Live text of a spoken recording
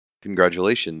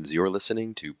Congratulations, you're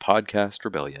listening to Podcast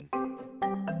Rebellion.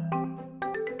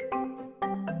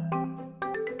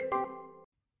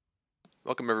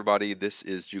 Welcome, everybody. This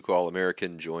is Juco All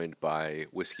American, joined by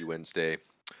Whiskey Wednesday.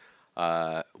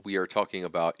 We are talking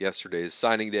about yesterday's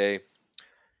signing day.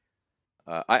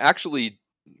 I actually,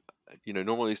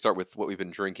 normally start with what we've been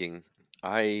drinking.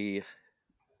 I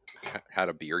had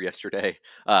a beer yesterday,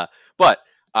 but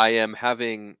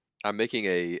I'm making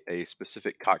a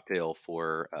specific cocktail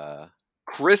for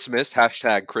Christmas,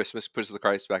 hashtag Christmas, puts the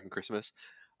Christ back in Christmas,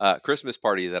 Christmas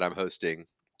party that I'm hosting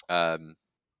um,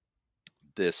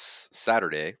 this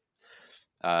Saturday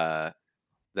uh,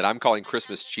 that I'm calling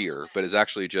Christmas Cheer, but is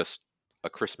actually just a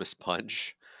Christmas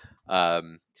punch.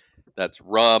 Um, that's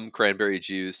rum, cranberry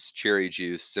juice, cherry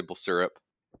juice, simple syrup,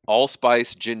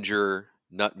 allspice, ginger,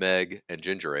 nutmeg, and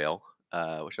ginger ale,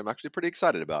 which I'm actually pretty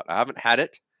excited about. I haven't had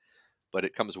it, but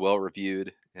it comes well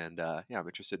reviewed, and yeah, I'm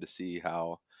interested to see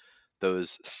how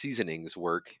those seasonings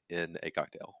work in a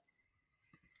cocktail.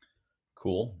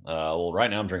 Cool. Well,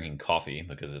 right now I'm drinking coffee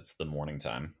because it's the morning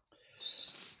time.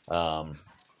 Um,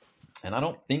 and I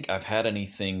don't think I've had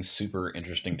anything super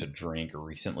interesting to drink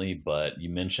recently, but you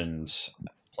mentioned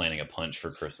planning a punch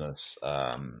for Christmas.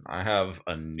 I have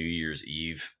a New Year's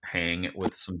Eve hang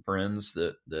with some friends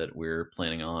that we're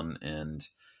planning on, and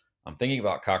I'm thinking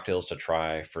about cocktails to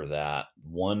try for that.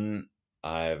 One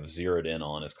I've zeroed in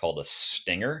on is called a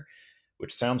Stinger,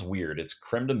 which sounds weird. It's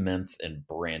creme de menthe and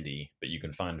brandy, but you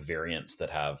can find variants that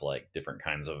have like different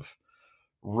kinds of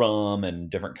rum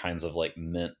and different kinds of like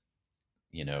mint,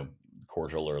 you know,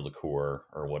 cordial or liqueur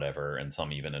or whatever. And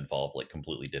some even involve like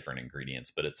completely different ingredients,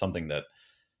 but it's something that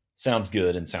sounds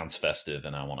good and sounds festive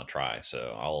and I want to try.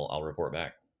 So I'll report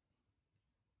back.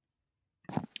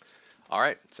 All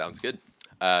right, sounds good.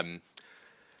 Um,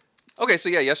 okay, so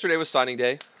yeah, yesterday was signing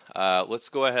day. Let's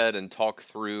go ahead and talk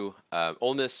through.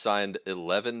 Ole Miss signed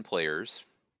 11 players,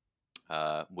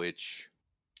 which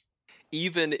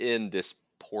even in this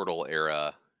portal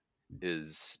era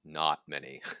is not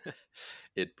many.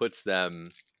 It puts them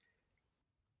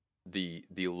the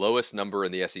lowest number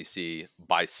in the SEC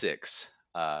by 6.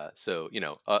 So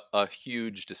a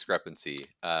huge discrepancy.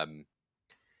 We're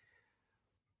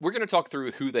going to talk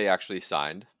through who they actually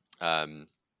signed, um,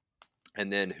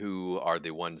 and then who are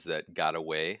the ones that got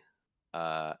away,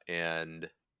 and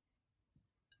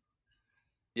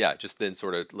yeah, just then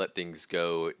sort of let things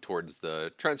go towards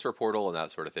the transfer portal and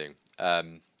that sort of thing.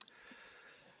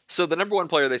 So the number one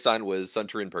player they signed was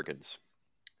Suntarine Perkins,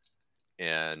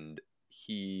 and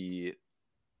he,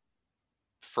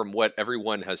 from what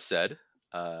everyone has said,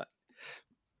 uh,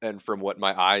 and from what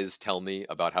my eyes tell me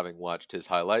about having watched his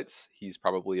highlights, he's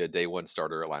probably a day one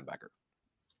starter at linebacker,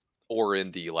 or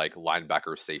in the like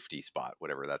linebacker safety spot,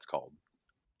 whatever that's called.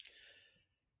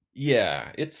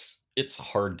 Yeah, it's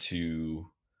hard to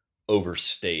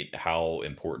overstate how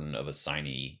important of a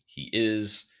signee he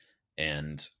is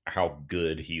and how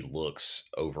good he looks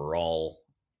overall.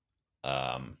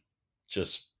 Um,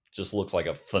 just looks like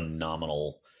a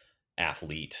phenomenal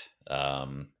athlete.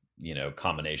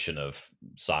 Combination of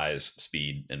size,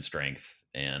 speed, and strength,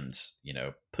 and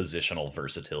positional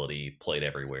versatility. Played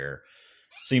everywhere.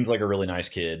 Seems like a really nice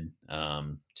kid.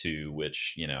 To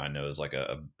which I know is like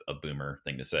a boomer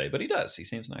thing to say, but he does. He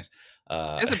seems nice.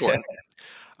 Uh, It's important.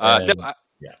 No, and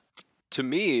yeah, to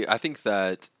me, I think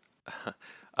that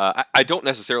I don't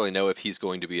necessarily know if he's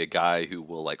going to be a guy who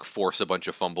will like force a bunch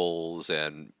of fumbles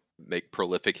and make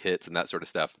prolific hits and that sort of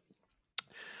stuff.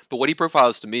 But what he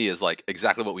profiles to me is like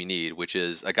exactly what we need, which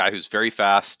is a guy who's very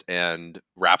fast and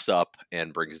wraps up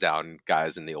and brings down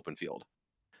guys in the open field.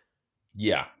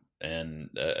 yeah, and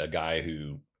a guy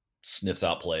who sniffs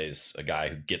out plays, a guy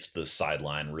who gets to the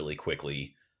sideline really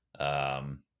quickly,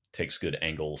 um, takes good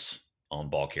angles on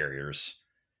ball carriers.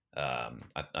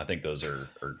 I think those are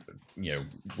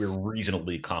we're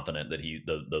reasonably confident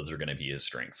that those are going to be his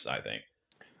strengths. I think.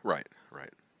 Right,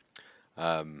 right.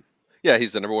 Um, yeah,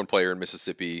 he's the number one player in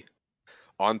Mississippi.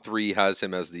 On three has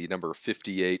him as the number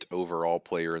 58 overall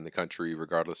player in the country,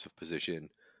 regardless of position.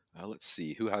 Let's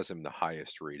see who has him the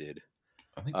highest rated.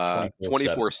 I think 24/7.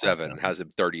 24/7 has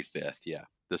him 35th. Yeah,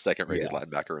 the second rated Yeah,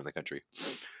 linebacker in the country.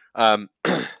 Um,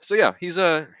 so yeah, he's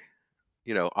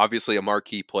obviously a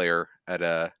marquee player at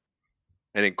an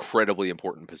incredibly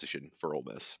important position for Ole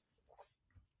Miss.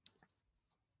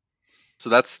 So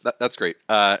that's great.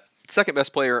 Second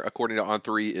best player according to On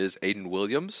Three is Aiden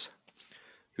Williams,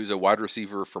 who's a wide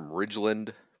receiver from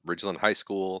Ridgeland High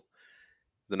School,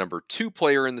 the number two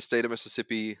player in the state of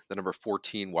Mississippi, the number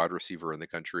 14 wide receiver in the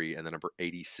country, and the number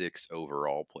 86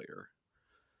 overall player.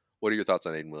 What are your thoughts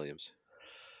on Aiden Williams?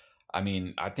 I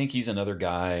mean, I think he's another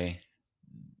guy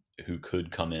who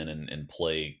could come in and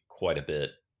play quite a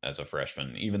bit as a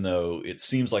freshman, even though it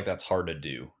seems like that's hard to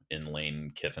do in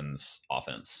Lane Kiffin's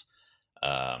offense.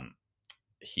 Um,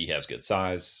 he has good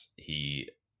size. He,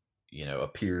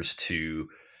 appears to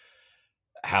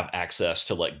have access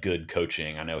to like good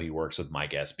coaching. I know he works with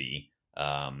Mike Espy,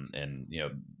 and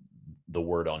the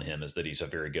word on him is that he's a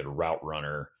very good route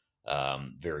runner,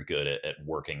 very good at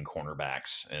working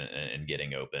cornerbacks and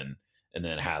getting open, and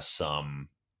then has some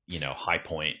high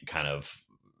point kind of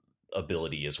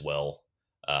ability as well.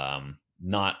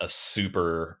 Not a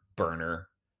super burner,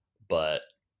 but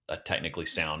a technically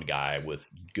sound guy with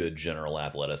good general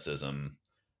athleticism,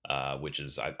 which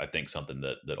is I think something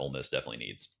that Ole Miss definitely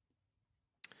needs.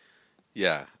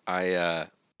 Yeah,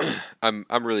 I'm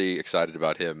really excited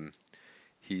about him.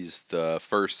 He's the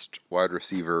first wide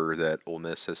receiver that Ole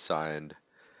Miss has signed.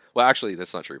 Well, actually,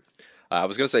 that's not true. I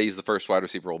was going to say he's the first wide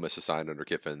receiver Ole Miss has signed under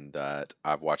Kiffin that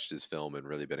I've watched his film and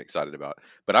really been excited about.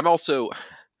 But I'm also,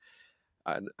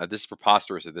 this is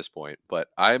preposterous at this point, but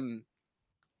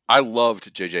I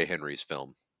loved J.J. Henry's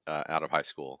film out of high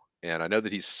school, and I know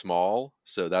that he's small,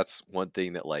 so that's one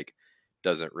thing that like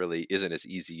isn't as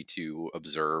easy to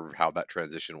observe how that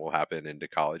transition will happen into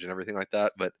college and everything like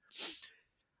that. But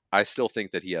I still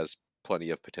think that he has plenty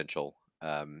of potential.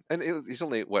 And he's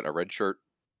only what a red shirt.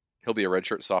 He'll be a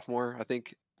redshirt sophomore, I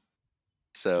think.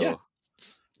 Yeah,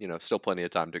 So still plenty of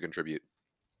time to contribute.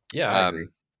 yeah, I agree. Um,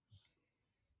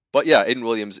 but yeah, Aiden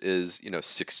Williams is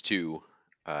 6'2",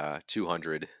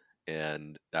 200,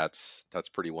 and that's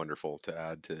pretty wonderful to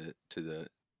add to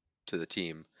the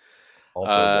team.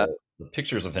 Also, Uh, the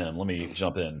pictures of him. Let me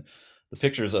jump in. The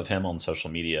pictures of him on social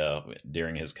media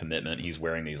during his commitment, he's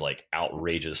wearing these like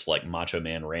outrageous, like Macho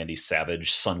Man Randy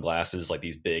Savage sunglasses, like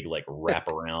these big, like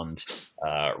wraparound,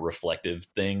 reflective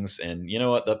things. And you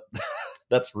know what?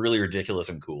 That's really ridiculous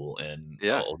and cool. And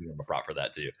yeah, I'll give him a prop for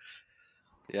that too.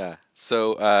 yeah.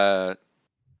 So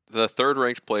the third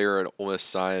ranked player at Ole Miss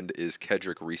signed is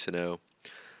Kedrick Reesino.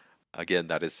 Again,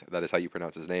 that is how you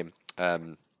pronounce his name.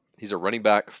 He's a running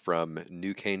back from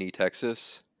New Caney,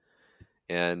 Texas,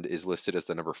 and is listed as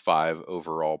the number 5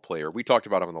 overall player. We talked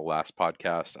about him on the last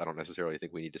podcast. I don't necessarily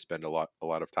think we need to spend a lot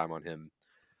of time on him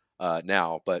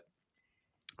now, but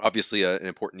obviously an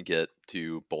important get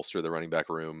to bolster the running back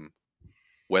room,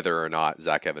 whether or not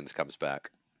Zach Evans comes back.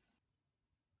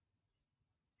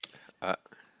 Uh,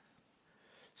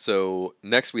 so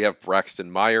next we have Braxton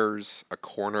Myers, a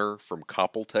corner from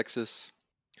Coppell, Texas,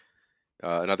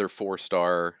 another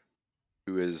 4-star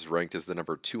who is ranked as the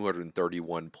number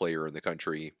 231 player in the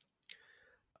country.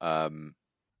 Um,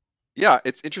 yeah,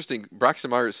 it's interesting.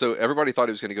 Braxton Myers. So everybody thought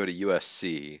he was going to go to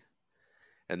USC,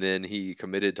 and then he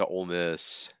committed to Ole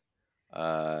Miss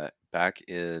back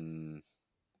in,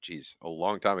 geez, a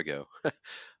long time ago,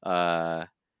 uh,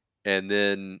 and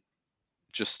then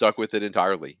just stuck with it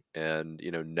entirely, and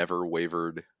never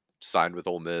wavered. Signed with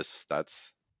Ole Miss.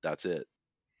 That's it.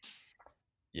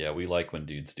 Yeah, we like when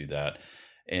dudes do that.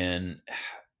 And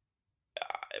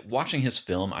watching his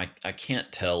film, I can't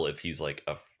tell if he's like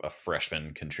a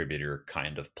freshman contributor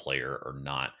kind of player or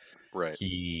not. Right.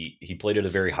 He played at a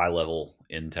very high level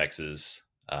in Texas,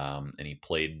 and he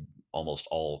played almost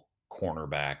all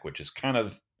cornerback, which is kind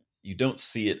of you don't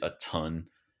see it a ton.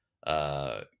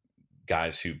 Uh,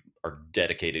 Guys who are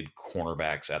dedicated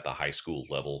cornerbacks at the high school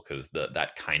level because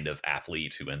that kind of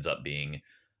athlete who ends up being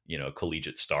a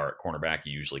collegiate star at cornerback,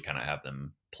 you usually kind of have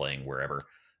them playing wherever.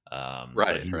 But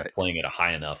Right. he was Right. playing at a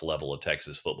high enough level of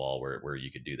Texas football where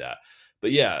you could do that.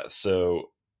 But yeah,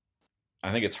 so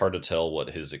I think it's hard to tell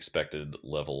what his expected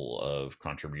level of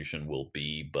contribution will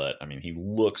be, but I mean, he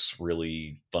looks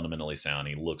really fundamentally sound.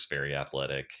 He looks very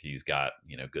athletic. He's got,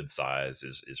 good size,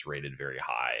 is rated very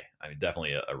high. I mean,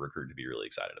 definitely a recruit to be really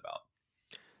excited about.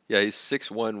 Yeah, he's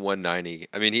 6'1", 190.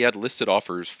 I mean, he had listed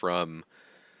offers from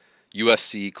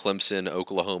USC, Clemson,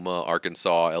 Oklahoma,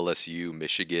 Arkansas, LSU,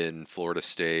 Michigan, Florida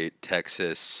State,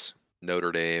 Texas,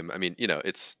 Notre Dame. I mean,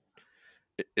 it's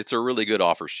a really good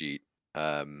offer sheet.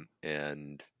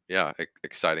 And yeah,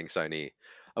 exciting signee.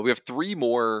 We have 3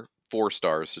 more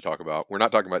 4-stars to talk about. We're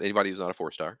not talking about anybody who's not a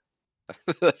 4-star.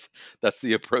 that's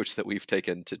the approach that we've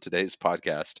taken to today's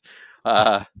podcast.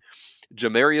 Uh,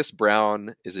 Jamarius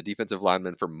Brown is a defensive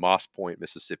lineman from Moss Point,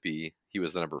 Mississippi. He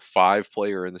was the number 5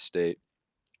 player in the state.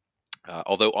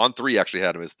 Although On3 actually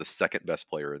had him as the second best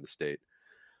player in the state.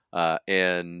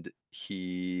 And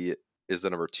he is the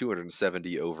number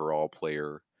 270 overall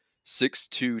player. 6'2",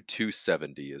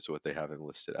 270 is what they have him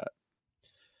listed at.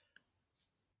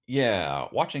 Yeah,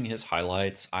 watching his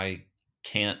highlights, I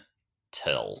can't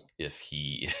tell if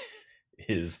he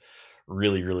is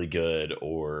really, really good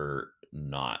or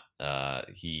not.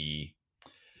 He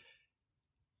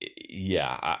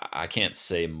Yeah, I can't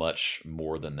say much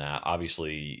more than that.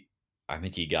 Obviously, I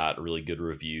think he got really good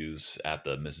reviews at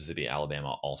the Mississippi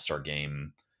Alabama All Star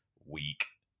Game week,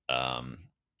 um,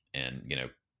 and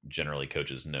generally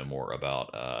coaches know more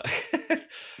about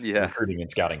Yeah, recruiting and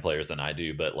scouting players than I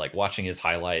do. But like watching his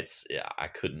highlights, yeah, I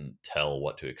couldn't tell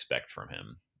what to expect from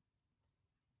him.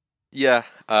 yeah.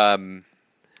 I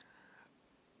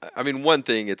mean, one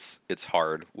thing it's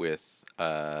hard with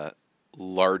uh,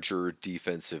 larger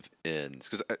defensive ends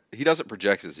because he doesn't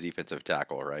project as a defensive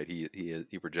tackle, right?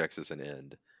 He projects as an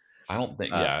end. I don't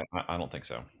think, Uh, yeah, I don't think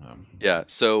so. yeah,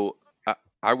 so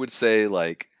I would say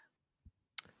like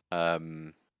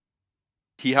um,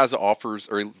 he has offers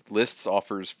or lists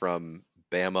offers from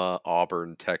Bama,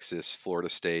 Auburn, Texas, Florida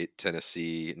State,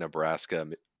 Tennessee, Nebraska,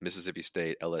 Mississippi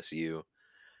State, LSU.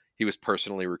 He was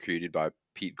personally recruited by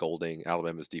Pete Golding,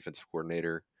 Alabama's defensive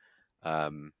coordinator.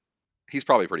 Um, he's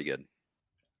probably pretty good.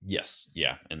 Yes,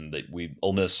 yeah, and we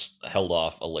Ole Miss held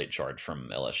off a late charge from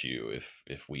LSU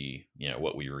if we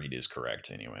what we read is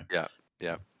correct anyway. Yeah,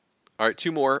 yeah. All right,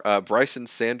 two more. Bryson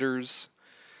Sanders,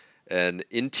 an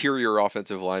interior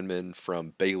offensive lineman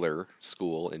from Baylor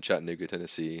School in Chattanooga,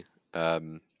 Tennessee.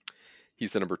 Um,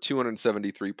 he's the number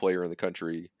 273 player in the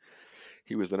country.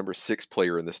 He was the number 6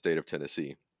 player in the state of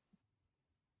Tennessee.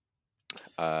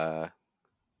 Uh,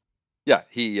 yeah,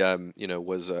 he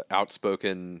was an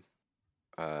outspoken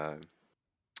uh,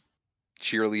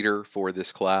 cheerleader for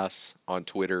this class on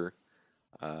Twitter,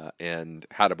 and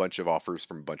had a bunch of offers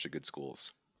from a bunch of good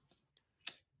schools.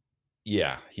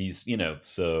 Yeah, he's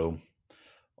so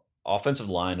offensive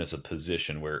line is a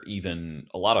position where even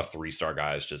a lot of 3-star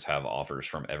guys just have offers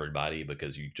from everybody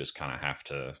because you just kind of have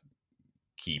to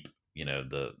keep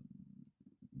the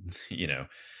you know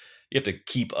you have to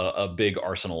keep a big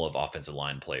arsenal of offensive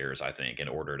line players, I think, in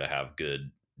order to have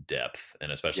good depth,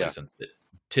 and especially Yeah, since it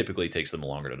typically takes them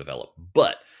longer to develop.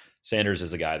 But Sanders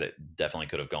is a guy that definitely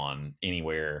could have gone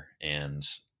anywhere, and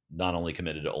not only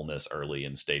committed to Ole Miss early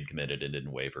and stayed committed and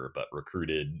didn't waver, but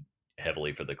recruited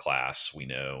heavily for the class, we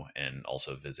know, and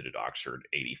also visited Oxford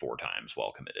 84 times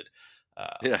while committed.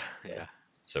 yeah, So, yeah.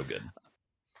 so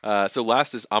good. So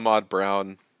last is Ahmad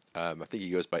Brown. I think he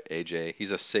goes by AJ.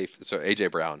 He's a safe. So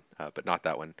AJ Brown, but not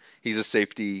that one. He's a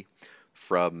safety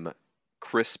from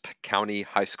Crisp County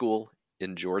High School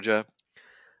in Georgia.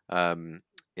 Um,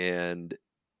 and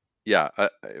yeah,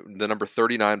 the number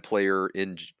 39 player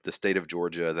in the state of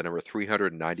Georgia, the number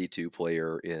 392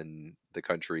 player in the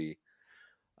country.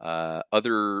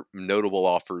 Other notable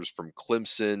offers from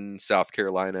Clemson, South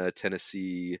Carolina,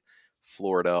 Tennessee,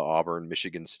 Florida, Auburn,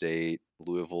 Michigan State,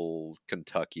 Louisville,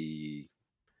 Kentucky,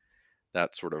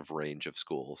 that sort of range of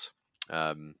schools.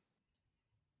 Um,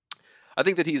 I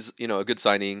think that he's a good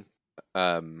signing.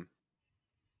 Um,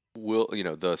 will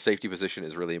the safety position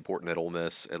is really important at Ole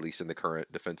Miss, at least in the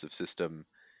current defensive system,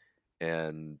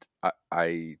 and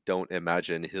I don't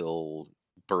imagine he'll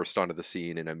burst onto the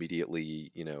scene and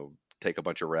immediately take a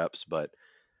bunch of reps, but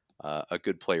a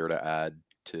good player to add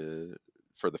to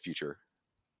for the future.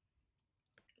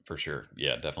 For sure.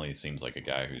 Yeah, definitely seems like a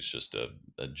guy who's just a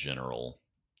general,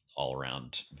 all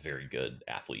around very good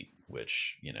athlete,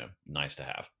 which, nice to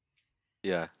have.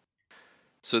 Yeah.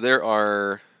 So there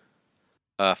are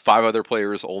 5 other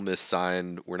players Ole Miss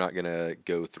signed. We're not gonna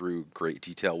go through great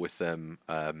detail with them.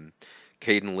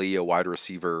 Caden Lee, a wide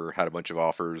receiver, had a bunch of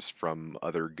offers from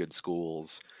other good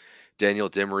schools. Daniel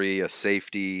Demery, a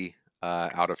safety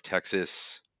out of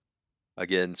Texas.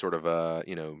 Again, sort of a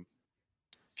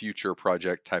future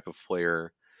project type of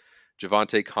player.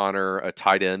 Javante Connor, a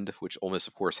tight end, which Ole Miss,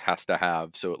 of course, has to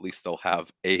have. So at least they'll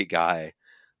have a guy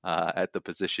at the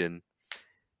position.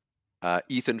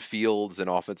 Ethan Fields, an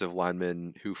offensive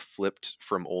lineman who flipped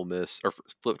from Ole Miss or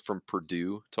flipped from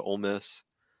Purdue to Ole Miss.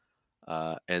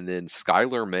 And then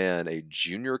Skylar Mann, a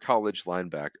junior college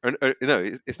linebacker.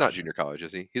 No, it's not junior college,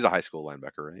 is he? He's a high school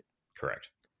linebacker, right? Correct.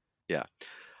 Yeah.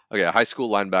 Okay, a high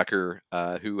school linebacker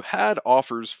who had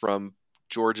offers from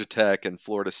Georgia Tech and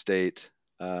Florida State.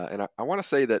 And I want to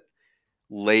say that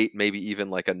late, maybe even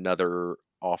like another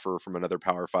offer from another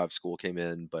Power Five school came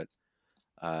in, but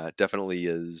definitely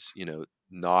is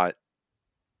not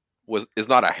is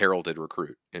not a heralded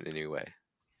recruit in any way.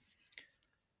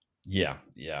 Yeah,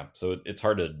 yeah. So it's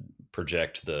hard to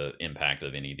project the impact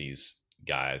of any of these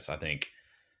guys. I think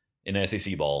in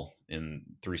SEC ball, in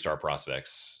 3-star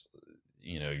prospects,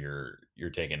 you're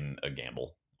taking a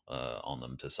gamble on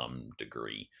them to some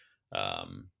degree.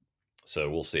 Um,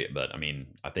 so we'll see it. But I mean,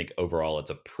 I think overall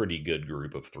it's a pretty good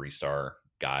group of 3-star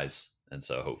guys, and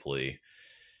so hopefully,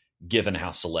 given how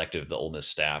selective the Ole Miss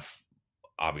staff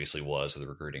obviously was with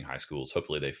recruiting high schools,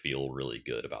 hopefully they feel really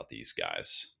good about these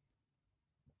guys.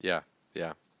 Yeah,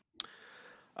 yeah.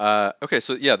 Okay,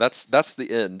 so yeah, that's the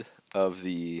end of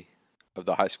the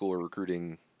high school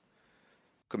recruiting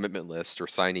commitment list or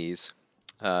signees.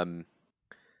 Um,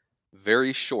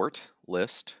 Very short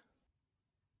list,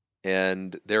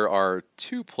 and there are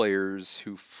two players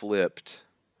who flipped.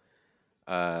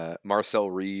 Marcel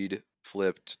Reed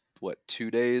flipped what 2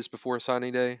 days before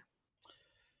signing day.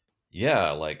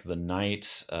 Yeah, like the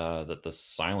night that the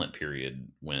silent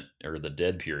period went, or the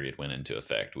dead period went into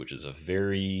effect, which is a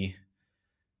very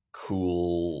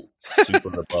cool,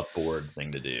 super above board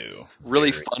thing to do.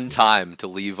 Really Very, fun time to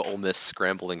leave Ole Miss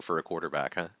scrambling for a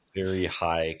quarterback, huh? very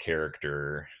high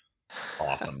character,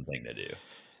 awesome thing to do.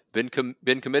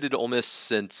 Been committed to Ole Miss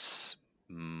since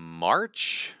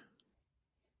March.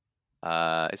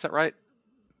 Is that right?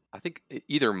 I think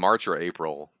either March or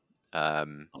April.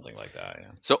 Um, Something like that,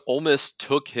 yeah. so Ole Miss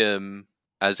took him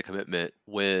as a commitment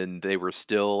when they were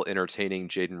still entertaining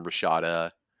Jaden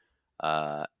Rashada,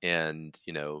 and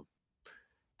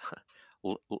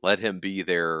let him be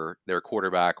their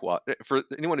quarterback. While for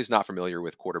anyone who's not familiar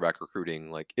with quarterback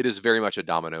recruiting, like it is very much a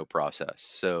domino process.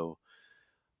 So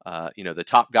the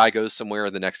top guy goes somewhere,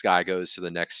 the next guy goes to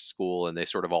the next school, and they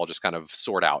sort of all just kind of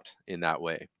sort out in that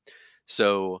way.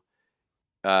 So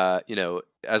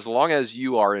as long as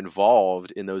you are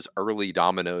involved in those early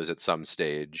dominoes at some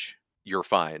stage, you're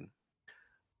fine.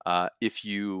 If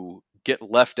you get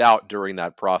left out during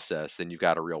that process, then you've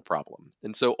got a real problem.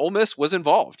 And so Ole Miss was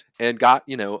involved and got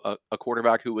a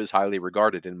quarterback who was highly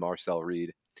regarded in Marcel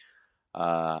Reed,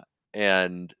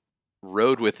 and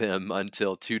rode with him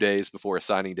until 2 days before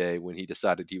signing day when he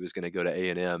decided he was going to go to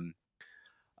A&M,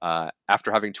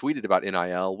 after having tweeted about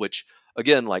NIL, which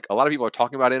again, like a lot of people are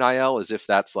talking about NIL as if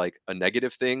that's like a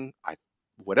negative thing.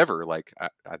 Whatever, like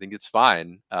I think it's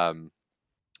fine.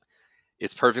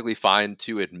 It's perfectly fine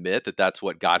to admit that that's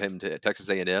what got him to Texas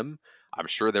A&M. I'm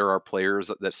sure there are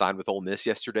players that signed with Ole Miss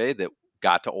yesterday that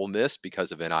got to Ole Miss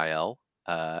because of NIL,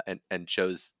 and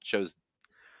chose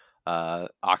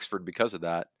Oxford because of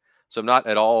that. So I'm not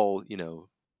at all,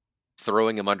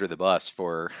 throwing him under the bus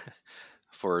for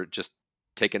for just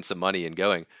taking some money and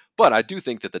going. But I do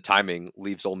think that the timing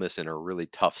leaves Ole Miss in a really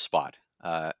tough spot,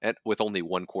 and with only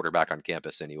one quarterback on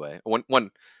campus anyway,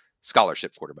 one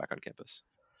scholarship quarterback on campus.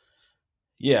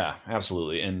 Yeah,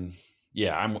 absolutely. And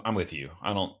yeah, I'm with you.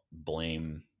 I don't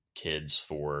blame kids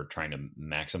for trying to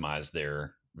maximize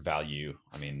their value.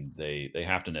 I mean, they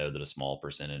have to know that a small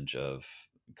percentage of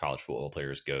college football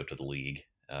players go to the league,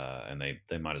 and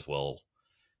they might as well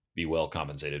be well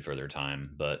compensated for their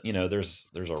time. But there's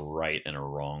a right and a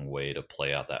wrong way to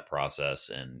play out that process,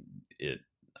 and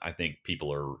I think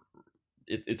people are.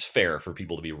 It's fair for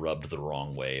people to be rubbed the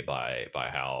wrong way by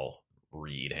how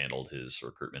Reed handled his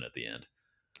recruitment at the end.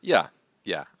 Yeah,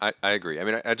 yeah, I agree. I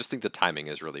mean, I just think the timing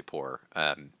is really poor.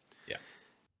 Yeah.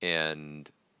 And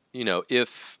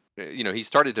if he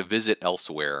started to visit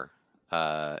elsewhere,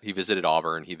 he visited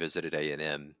Auburn, he visited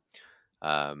A&M.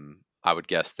 I would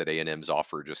guess that A&M's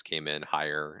offer just came in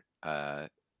higher,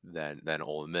 than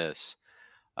Ole Miss,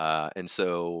 and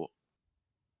so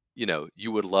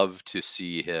you would love to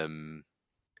see him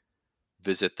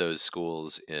visit those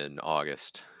schools in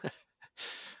August.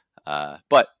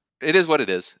 But it is what it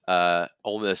is.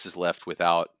 Ole Miss is left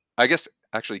without. I guess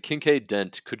actually Kincaid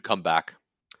Dent could come back.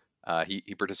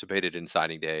 He participated in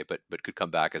signing day, but could come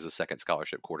back as a second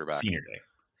scholarship quarterback. Senior day.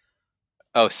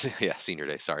 Oh, yeah, senior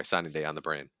day. Sorry, signing day on the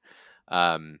brain.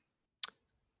 Um,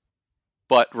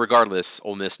 but regardless,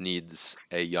 Ole Miss needs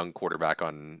a young quarterback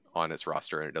on its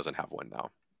roster, and it doesn't have one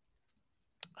now.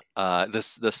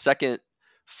 The second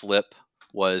flip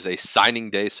was a signing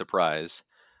day surprise.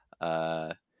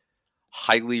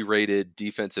 Highly rated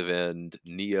defensive end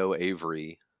Neo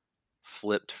Avery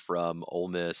flipped from Ole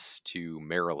Miss to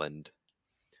Maryland,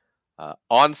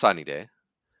 on signing day.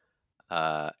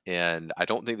 And I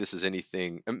don't think this is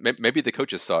anything. Maybe the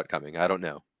coaches saw it coming. I don't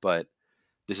know, but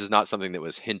this is not something that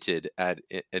was hinted at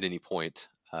any point,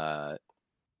 to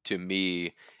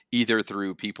me, either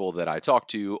through people that I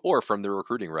talked to or from the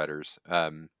recruiting writers.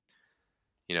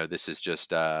 This is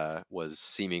just, was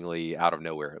seemingly out of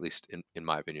nowhere, at least in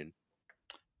my opinion.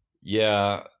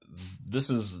 Yeah,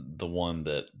 this is the one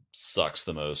that sucks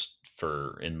the most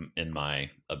for in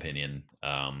my opinion.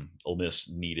 Ole Miss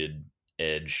needed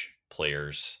edge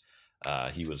players.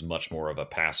 He was much more of a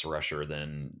pass rusher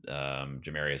than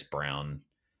Jamarius Brown,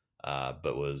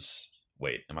 but was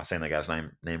wait, am I saying that guy's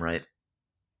name right?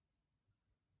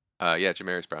 Yeah,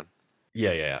 Jamarius Brown.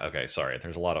 Yeah. Okay, sorry.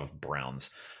 There's a lot of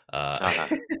Browns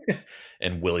Uh-huh.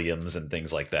 and Williams and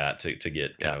things like that to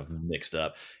get kind Yeah. of mixed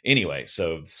up. Anyway,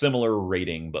 so similar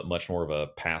rating, but much more of a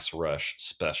pass rush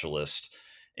specialist.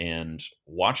 And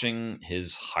watching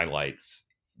his highlights,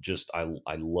 just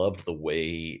I loved the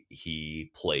way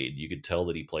he played. You could tell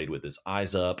that he played with his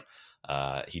eyes up.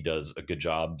 He does a good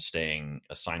job staying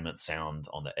assignment sound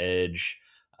on the edge.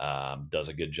 Does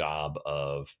a good job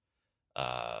of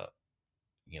uh,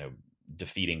 you know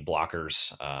defeating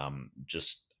blockers.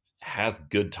 Just has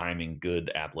good timing,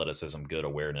 good athleticism, good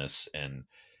awareness, and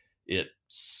it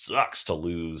sucks to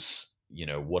lose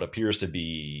what appears to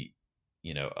be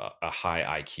a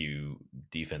high IQ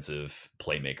defensive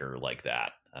playmaker like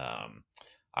that.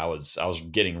 I was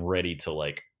getting ready to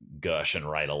like gush and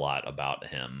write a lot about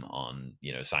him on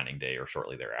signing day or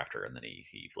shortly thereafter, and then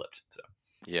he flipped. So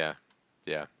Yeah,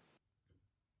 yeah,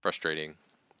 frustrating.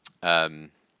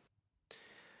 Um,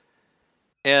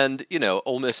 and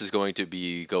Ole Miss is going to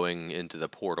be going into the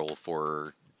portal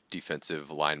for defensive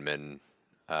linemen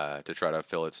to try to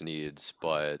fill its needs,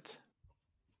 but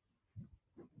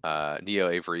Neo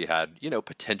Avery had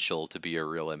potential to be a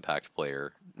real impact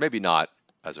player. Maybe not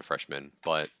as a freshman,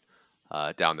 but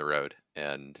down the road,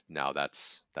 and now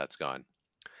that's gone.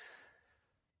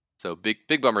 So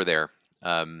big bummer there.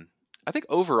 I think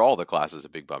overall the class is a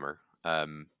big bummer.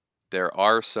 There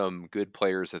are some good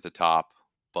players at the top,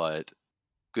 but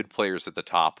good players at the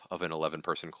top of an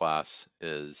 11-person class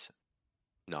is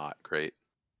not great.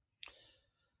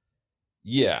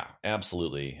 yeah,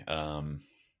 absolutely.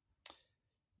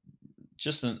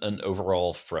 Just an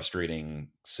overall frustrating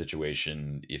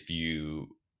situation if you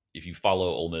follow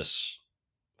Ole Miss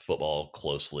football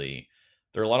closely.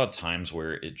 There are a lot of times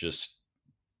where it just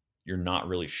you're not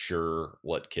really sure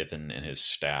what Kiffin and his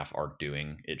staff are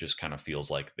doing. It just kind of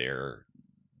feels like they're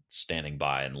standing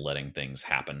by and letting things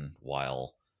happen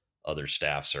while other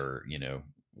staffs are,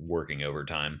 working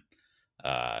overtime.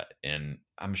 And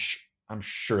I'm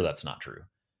sure that's not true,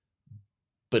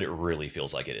 but it really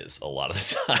feels like it is a lot of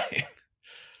the time.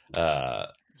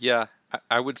 Yeah,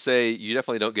 I would say you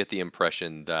definitely don't get the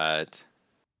impression that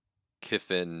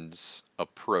Kiffin's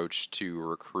approach to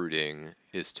recruiting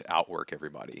is to outwork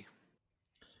everybody,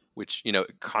 which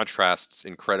contrasts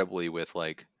incredibly with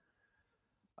like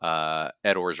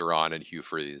Ed Orgeron and Hugh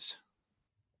Freeze.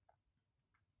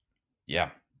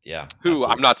 Yeah, yeah, Who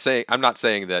absolutely. I'm not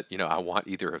saying that I want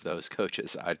either of those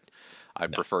coaches. I'd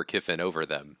No, prefer Kiffin over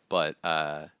them, but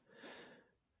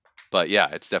yeah,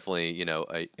 it's definitely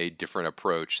a different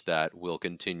approach that will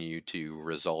continue to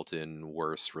result in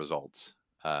worse results.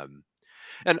 Um,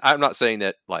 and I'm not saying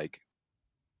that like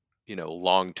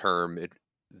long term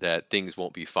that things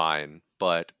won't be fine,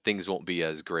 but things won't be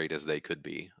as great as they could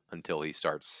be until he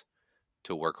starts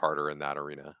to work harder in that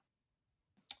arena.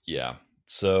 yeah.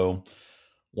 So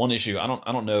one issue, I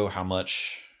don't know how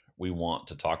much we want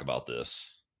to talk about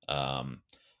this.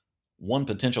 One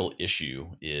potential issue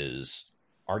is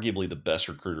arguably the best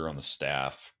recruiter on the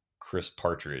staff, Chris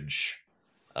Partridge,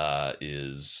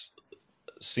 is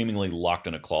seemingly locked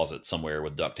in a closet somewhere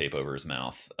with duct tape over his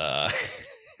mouth.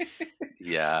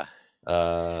 Yeah,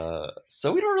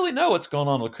 So we don't really know what's going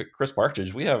on with Chris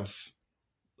Partridge. We have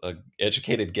a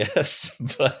educated guess,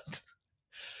 but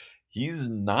he's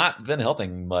not been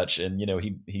helping much. And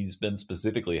he's been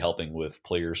specifically helping with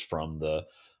players from the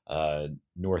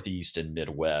Northeast and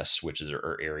Midwest, which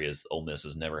are areas Ole Miss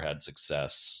has never had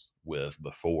success with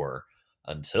before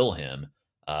until him.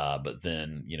 But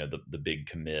then the big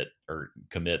commit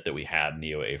that we had,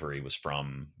 Neo Avery, was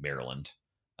from Maryland,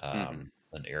 hmm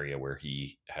an area where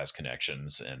he has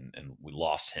connections, and we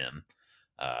lost him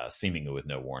seemingly with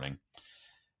no warning.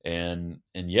 And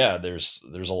yeah, there's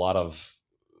a lot of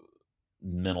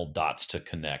mental dots to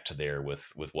connect there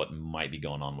with what might be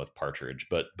going on with Partridge.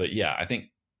 But yeah, I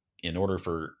think in order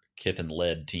for Kiffin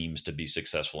led teams to be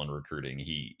successful in recruiting,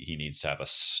 he needs to have a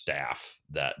staff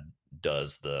that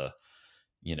does the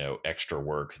extra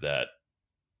work that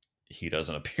he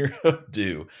doesn't appear to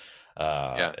do.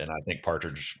 yeah, And I think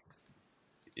Partridge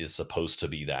is supposed to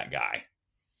be that guy.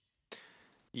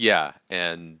 yeah,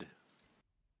 and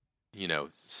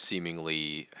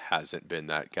seemingly hasn't been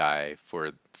that guy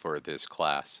for this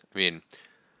class. I mean,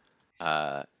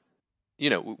 uh,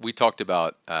 we talked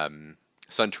about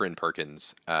Suntarine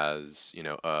Perkins as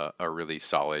a really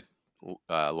solid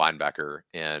linebacker,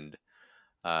 and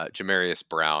Jamarius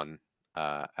Brown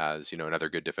as another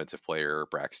good defensive player,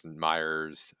 Braxton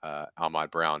Myers,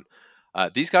 Ahmad Brown.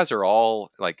 These guys are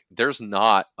all like, there's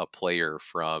not a player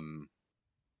from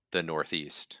the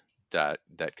Northeast that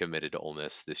committed to Ole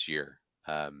Miss this year.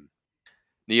 Um,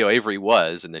 Neo Avery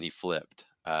was, and then he flipped.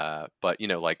 But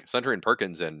like Suntarine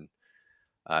Perkins and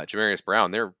Jamarius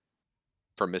Brown, they're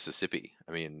from Mississippi.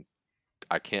 I mean,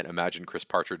 I can't imagine Chris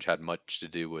Partridge had much to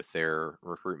do with their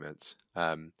recruitments.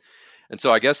 And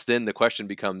so I guess then the question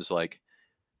becomes like,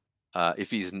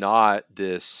 if he's not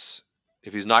this,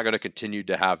 if he's not going to continue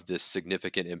to have this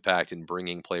significant impact in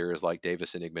bringing players like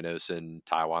Davison Igbinosun,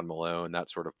 Taiwan Malone, that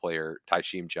sort of player,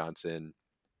 Taishim Johnson,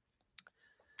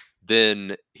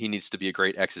 then he needs to be a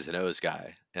great X's and O's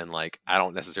guy. And like, I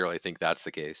don't necessarily think that's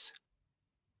the case.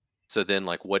 So then,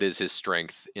 like, what is his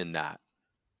strength in that?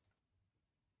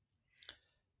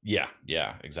 Yeah,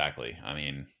 exactly. I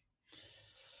mean,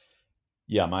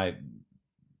 yeah, my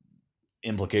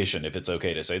implication, if it's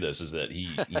okay to say this, is that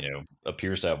he,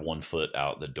 appears to have one foot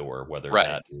out the door. Whether Right.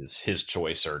 that is his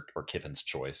choice or Kiffin's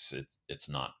choice, it's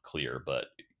not clear. But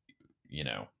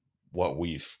what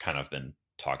we've kind of been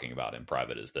talking about in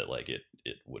private is that like it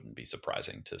wouldn't be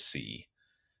surprising to see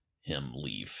him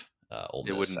leave Ole It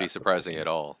Miss wouldn't be after surprising picking. at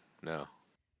all. No.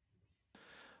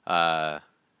 I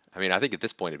mean, I think at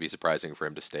this point it'd be surprising for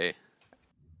him to stay.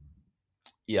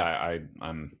 Yeah,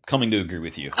 I'm coming to agree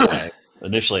with you.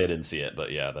 Initially I didn't see it,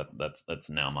 but yeah, that's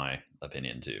now my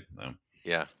opinion too.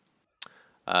 Yeah.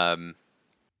 Um,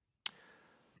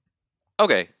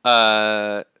 okay.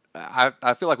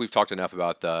 I feel like we've talked enough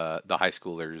about the high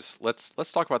schoolers.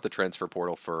 Let's talk about the transfer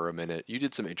portal for a minute. You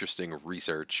did some interesting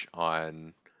research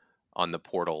on the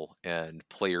portal and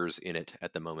players in it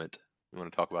at the moment. You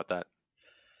want to talk about that?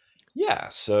 Yeah,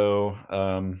 so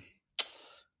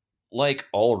like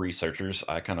all researchers,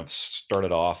 I kind of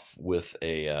started off with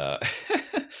a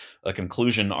a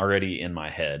conclusion already in my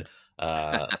head.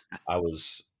 I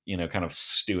was, kind of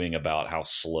stewing about how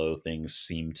slow things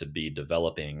seem to be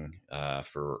developing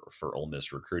for Ole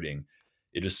Miss recruiting.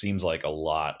 It just seems like a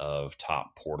lot of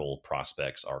top portal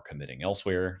prospects are committing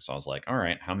elsewhere. So I was like, all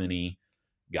right, how many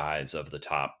guys of the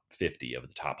top 50, of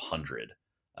the top 100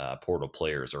 portal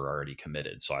players are already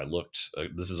committed? So I looked,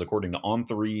 this is according to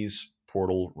On3's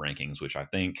portal rankings, which I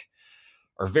think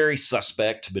are very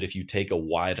suspect. But if you take a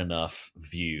wide enough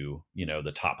view,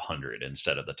 the top 100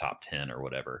 instead of the top 10 or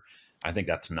whatever, I think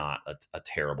that's not a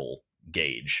terrible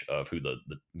gauge of who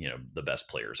the best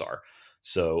players are.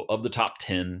 So of the top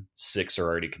 10, 6 are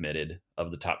already committed.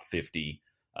 Of the top 50,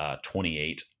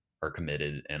 28 are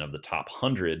committed. And of the top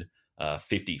 100,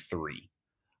 53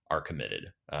 are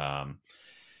committed. And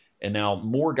now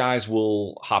more guys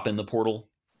will hop in the portal.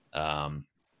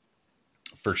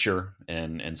 For sure,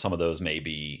 and some of those may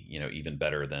be even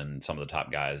better than some of the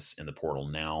top guys in the portal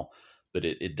now, but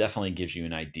it definitely gives you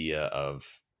an idea of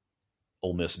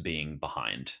Ole Miss being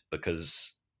behind,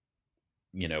 because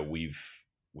we've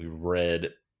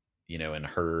read and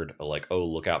heard like, oh,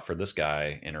 look out for this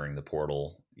guy entering the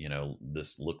portal,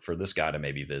 look for this guy to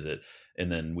maybe visit,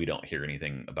 and then we don't hear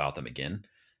anything about them again.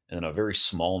 And a very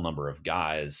small number of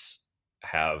guys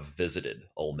have visited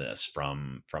Ole Miss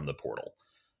from the portal.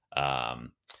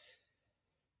 um,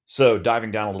 so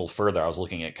diving down a little further, I was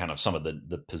looking at kind of some of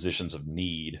the positions of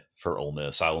need for Ole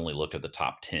Miss. I only looked at the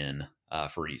top 10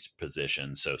 for each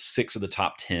position. So 6 of the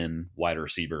top 10 wide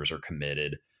receivers are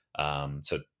committed.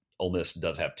 So Ole Miss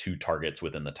does have 2 targets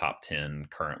within the top 10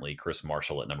 currently: Chris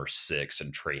Marshall at number 6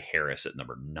 and Trey Harris at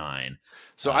number 9.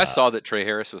 So I saw that Trey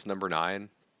Harris was number 9.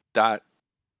 That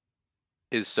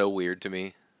is so weird to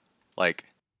me. Like,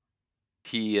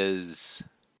 he is.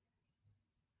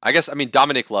 I guess, I mean,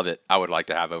 Dominic Lovett, I would like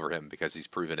to have over him because he's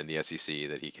proven in the SEC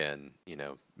that he can,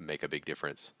 make a big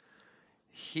difference.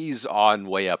 He's on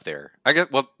way up there. I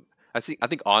guess. Well, I think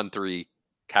On3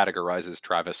 categorizes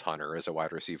Travis Hunter as a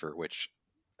wide receiver, which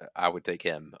I would take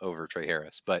him over Trey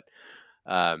Harris. But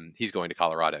he's going to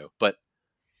Colorado. But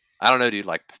I don't know, dude.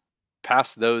 Like,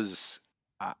 past those,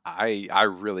 I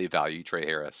really value Trey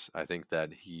Harris. I think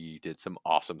that he did some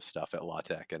awesome stuff at La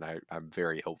Tech, and I'm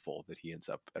very hopeful that he ends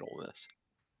up at Ole Miss.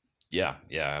 Yeah,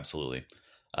 absolutely.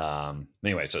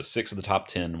 Anyway, so 6 of the top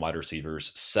 10 wide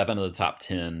receivers, 7 of the top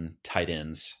 10 tight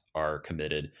ends are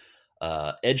committed.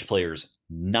 Edge players,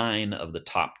 9 of the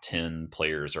top 10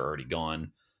 players are already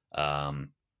gone. 5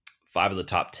 of the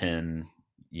top 10,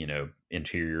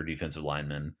 interior defensive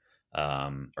linemen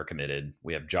are committed.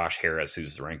 We have Josh Harris,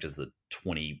 who's ranked as the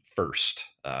 21st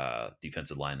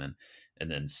defensive lineman. And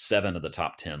then 7 of the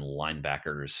top 10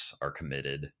 linebackers are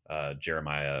committed.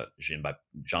 Jeremiah Jean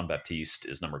Baptiste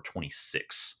is number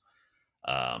 26.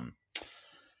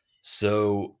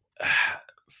 So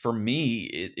for me,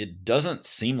 it doesn't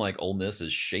seem like Ole Miss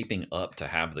is shaping up to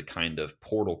have the kind of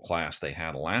portal class they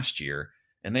had last year,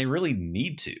 and they really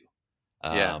need to.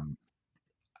 Yeah.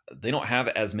 They don't have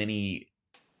as many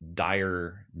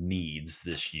dire needs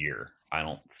this year, I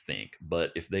don't think.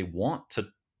 But if they want to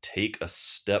take a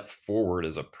step forward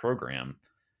as a program,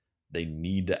 they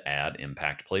need to add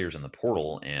impact players in the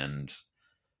portal, and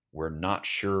we're not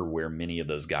sure where many of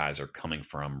those guys are coming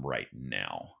from right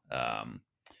now.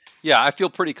 Yeah, I feel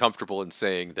pretty comfortable in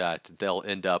saying that they'll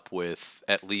end up with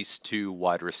at least two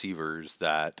wide receivers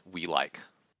that we like.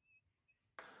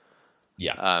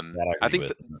 Yeah, that I I agree think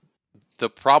with. the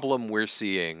problem we're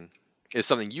seeing is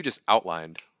something you just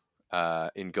outlined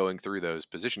in going through those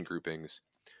position groupings.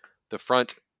 The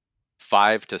front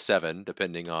 5 to 7,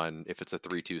 depending on if it's a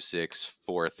 3-2-6,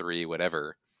 4-3,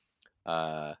 whatever.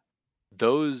 Uh,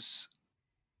 those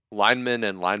linemen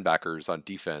and linebackers on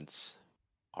defense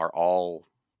are all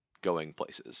going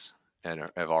places and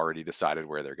have already decided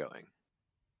where they're going.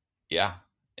 Yeah,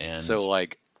 and So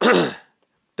like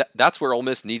that's where Ole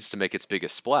Miss needs to make its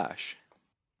biggest splash.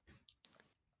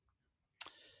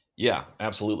 yeah,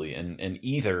 absolutely. And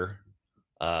either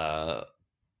uh,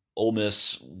 Ole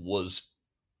Miss was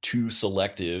too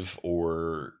selective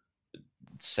or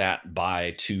sat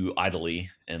by too idly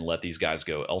and let these guys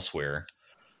go elsewhere,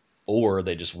 or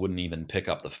they just wouldn't even pick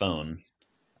up the phone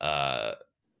uh,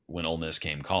 when Ole Miss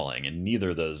came calling, and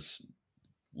neither of those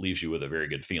leaves you with a very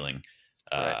good feeling.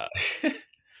 Right. Uh,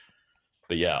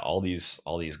 but yeah, all these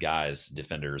guys,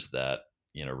 defenders that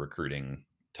recruiting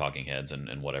talking heads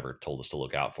and whatever told us to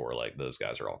look out for, like those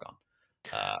guys are all gone.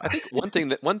 I think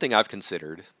one thing I've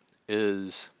considered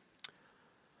is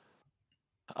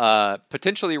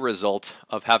potentially a result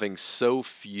of having so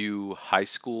few high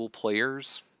school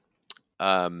players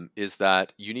is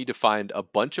that you need to find a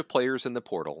bunch of players in the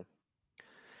portal,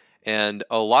 and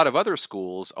a lot of other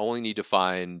schools only need to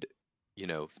find,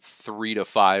 3 to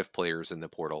 5 players in the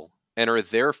portal, and are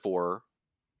therefore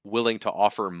willing to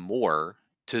offer more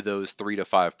to those 3 to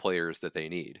 5 players that they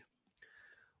need.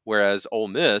 Whereas Ole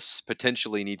Miss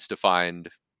potentially needs to find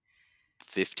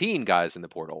 15 guys in the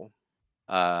portal,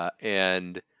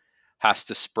 and has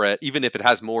to spread, even if it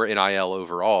has more NIL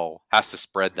overall, has to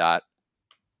spread that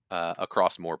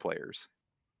across more players.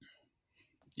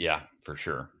 Yeah, for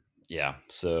sure. Yeah,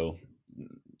 so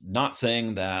not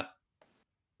saying that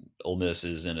Ole Miss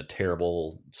is in a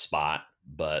terrible spot,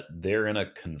 but they're in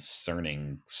a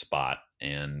concerning spot.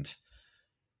 And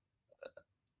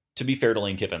to be fair to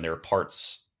Lane Kiffin, there are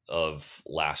parts of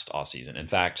last offseason. In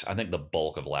fact, I think the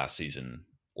bulk of last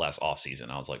offseason,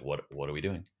 I was like, what are we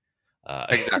doing?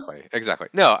 Exactly, exactly.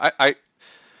 No,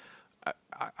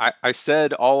 I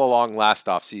said all along last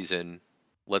offseason,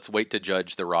 let's wait to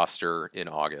judge the roster in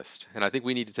August, and I think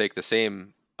we need to take the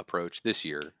same approach this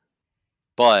year,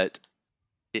 but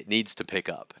it needs to pick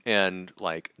up. And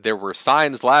like there were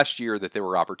signs last year that there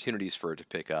were opportunities for it to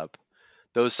pick up.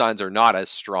 Those signs are not as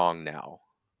strong now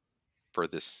for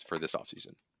this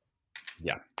offseason.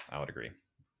 Yeah, I would agree.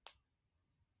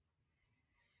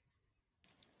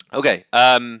 Okay.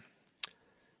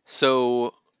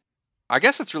 So I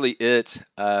guess that's really it.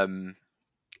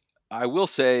 I will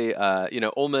say,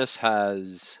 Ole Miss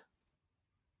has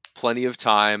plenty of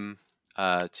time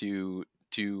to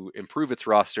improve its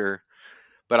roster.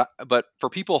 But for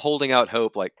people holding out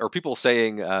hope, like, or people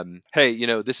saying, "Hey,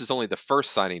 this is only the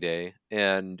first signing day,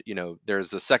 and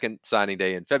there's a second signing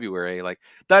day in February," like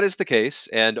that is the case,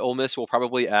 and Ole Miss will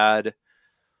probably add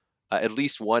at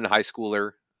least one high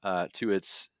schooler to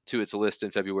its list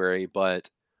in February. But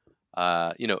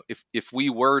if we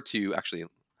were to actually,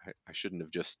 I shouldn't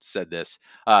have just said this.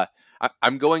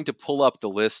 I'm going to pull up the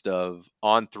list of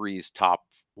On3's top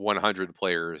 100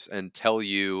 players and tell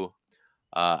you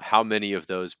how many of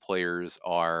those players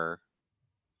are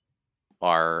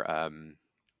um,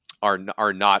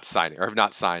 are not signing or have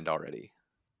not signed already.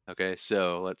 Okay,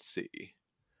 so let's see.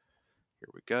 Here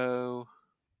we go.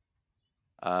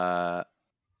 Uh,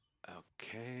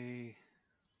 okay,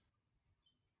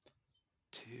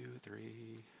 2,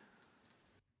 3,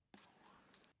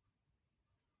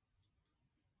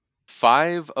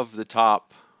 5 of the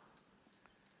top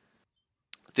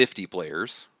 50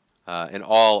 players, and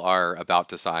all are about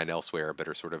to sign elsewhere, but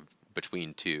are sort of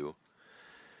between two.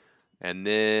 And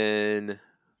then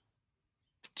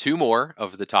two more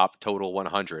of the top total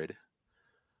 100.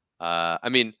 I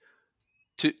mean,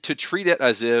 to treat it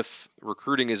as if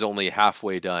recruiting is only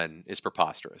halfway done is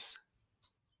preposterous.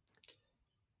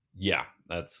 Yeah,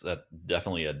 that's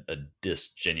definitely a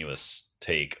disingenuous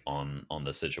take on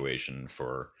the situation.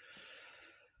 For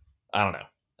I don't know.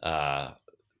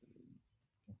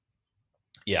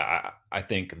 Yeah, I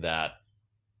think that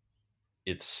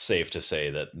it's safe to say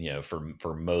that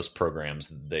for most programs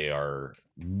they are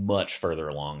much further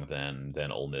along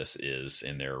than Ole Miss is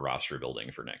in their roster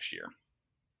building for next year.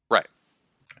 Right,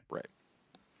 right.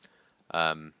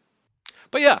 Um,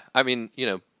 but yeah, I mean,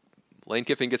 Lane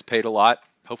Kiffin gets paid a lot.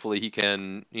 Hopefully, he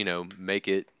can, make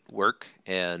it work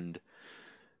and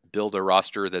build a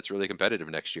roster that's really competitive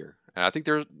next year. And I think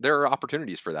there are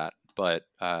opportunities for that. But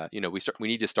we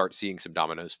need to start seeing some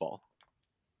dominoes fall.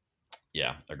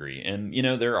 Yeah, agree. And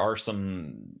there are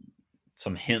some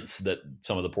hints that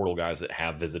some of the portal guys that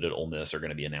have visited Ole Miss are going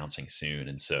to be announcing soon,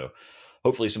 and so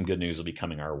hopefully some good news will be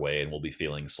coming our way, and we'll be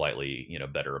feeling slightly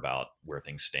better about where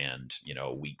things stand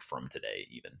a week from today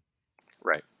even.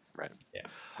 Right, right. Yeah.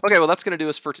 Okay, well that's going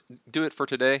to do it for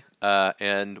today,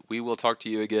 and we will talk to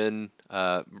you again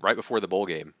right before the bowl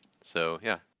game. So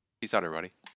yeah, peace out, everybody.